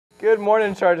Good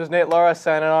morning, Chargers. Nate Lara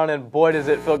signing on, and boy, does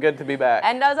it feel good to be back.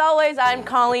 And as always, I'm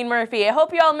Colleen Murphy. I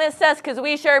hope you all missed us because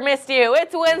we sure missed you.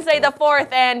 It's Wednesday the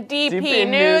 4th, and DP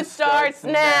News starts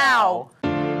now.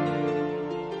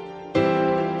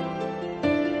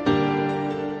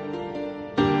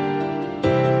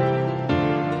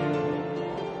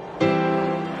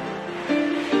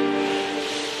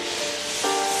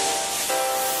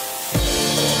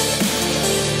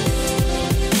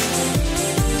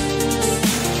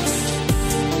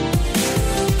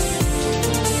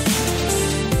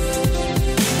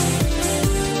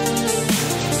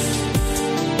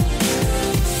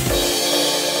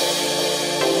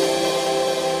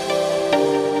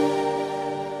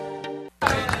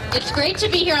 It's great to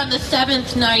be here on the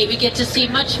 7th night. We get to see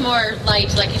much more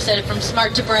lights, like you said, from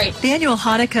smart to bright. The annual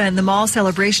Hanukkah and the mall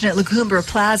celebration at Lacumbra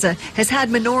Plaza has had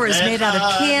menorahs made out of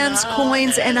cans,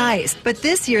 coins, and ice. But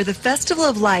this year, the Festival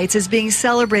of Lights is being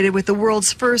celebrated with the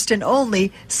world's first and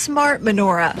only smart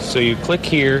menorah. So you click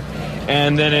here,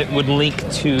 and then it would link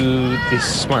to the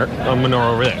smart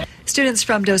menorah over there. Students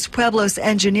from Dos Pueblos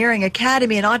Engineering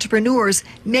Academy and entrepreneurs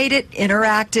made it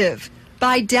interactive.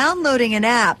 By downloading an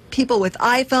app, people with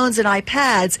iPhones and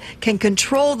iPads can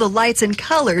control the lights and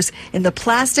colors in the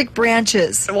plastic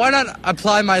branches. Why not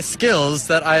apply my skills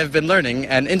that I have been learning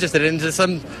and interested in into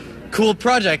some cool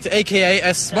project, aka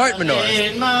a smart menorah?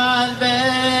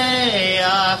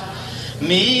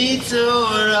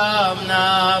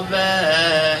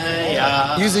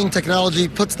 Using technology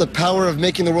puts the power of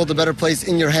making the world a better place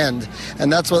in your hand.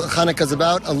 And that's what Hanukkah is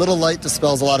about. A little light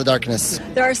dispels a lot of darkness.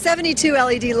 There are 72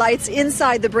 LED lights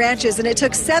inside the branches, and it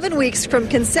took 7 weeks from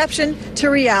conception to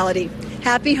reality.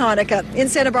 Happy Hanukkah. In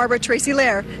Santa Barbara, Tracy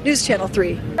Lair, News Channel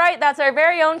 3. Right, that's our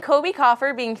very own Kobe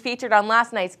Coffer being featured on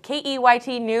last night's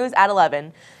KEYT News at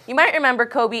 11. You might remember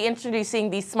Kobe introducing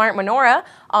the smart menorah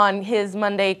on his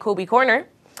Monday Kobe Corner.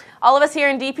 All of us here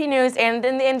in DP News and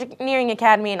in the Engineering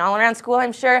Academy and all around school,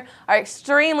 I'm sure, are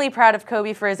extremely proud of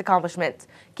Kobe for his accomplishments.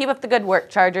 Keep up the good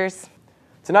work, Chargers.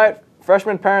 Tonight,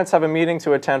 freshman parents have a meeting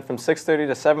to attend from 6:30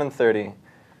 to 7:30.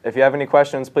 If you have any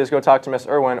questions, please go talk to Miss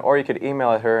Irwin, or you could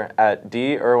email her at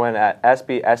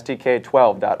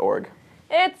dirwin@sbstk12.org.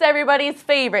 It's everybody's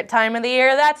favorite time of the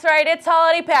year. That's right, it's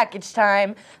holiday package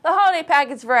time. The Holiday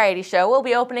Package Variety Show will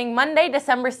be opening Monday,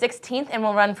 December 16th and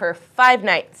will run for 5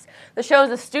 nights. The show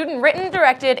is a student-written,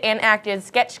 directed, and acted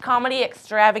sketch comedy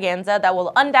extravaganza that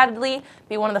will undoubtedly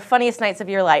be one of the funniest nights of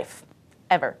your life.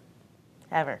 Ever.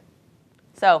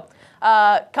 So,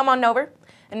 come on over.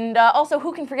 And also,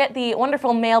 who can forget the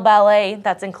wonderful male ballet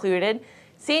that's included?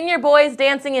 Senior boys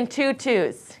dancing in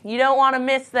tutus. You don't want to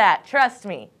miss that, trust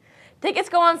me. Tickets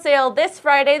go on sale this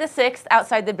Friday the 6th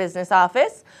outside the business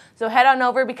office, so head on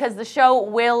over because the show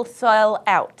will sell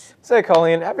out. Say,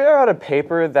 Colleen, have you ever had a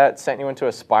paper that sent you into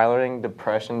a spiraling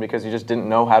depression because you just didn't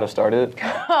know how to start it?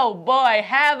 Oh boy,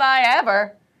 have I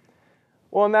ever.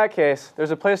 Well, in that case,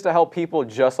 there's a place to help people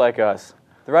just like us.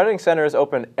 The Writing Center is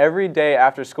open every day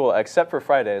after school except for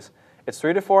Fridays. It's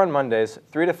 3 to 4 on Mondays,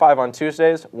 3 to 5 on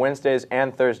Tuesdays, Wednesdays,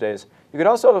 and Thursdays. You could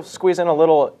also squeeze in a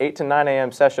little 8 to 9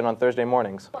 a.m. session on Thursday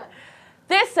mornings.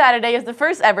 This Saturday is the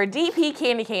first ever DP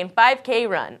Candy Cane 5K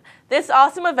run. This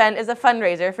awesome event is a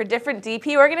fundraiser for different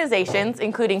DP organizations,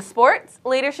 including sports,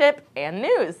 leadership, and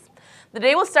news. The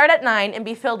day will start at 9 and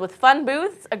be filled with fun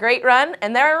booths, a great run,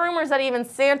 and there are rumors that even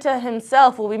Santa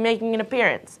himself will be making an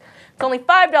appearance. It's only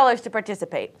 $5 to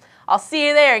participate. I'll see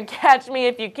you there and catch me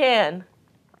if you can.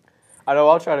 I know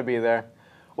I'll try to be there.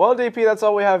 Well, DP, that's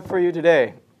all we have for you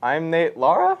today. I'm Nate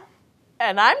Lara.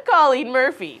 And I'm Colleen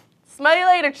Murphy. Smell you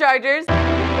later, Chargers.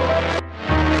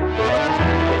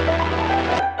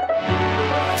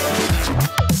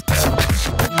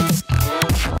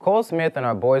 Cole Smith and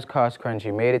our boys cross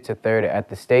country made it to 3rd at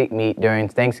the state meet during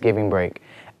Thanksgiving break.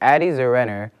 Addie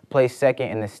Zerenner placed 2nd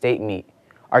in the state meet.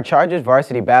 Our Chargers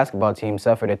varsity basketball team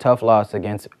suffered a tough loss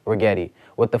against Rigetti,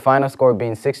 with the final score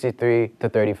being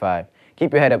 63-35.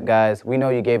 Keep your head up, guys. We know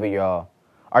you gave it your all.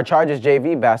 Our Chargers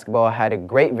JV basketball had a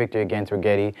great victory against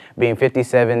Rigetti, being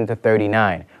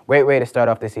 57-39. Great way to start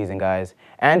off the season, guys.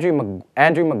 Andrew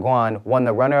McGuan won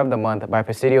the Runner of the Month by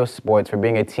Presidio Sports for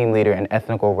being a team leader and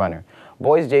ethnical runner.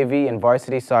 Boys JV and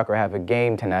varsity soccer have a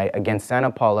game tonight against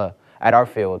Santa Paula at our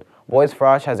field. Boys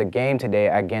Frosh has a game today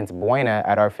against Buena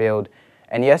at our field.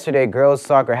 And yesterday, girls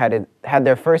soccer had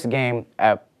their first game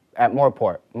at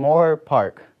Moore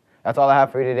Park. That's all I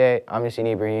have for you today. I'm Yashin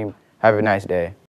Ibrahim. Have a nice day.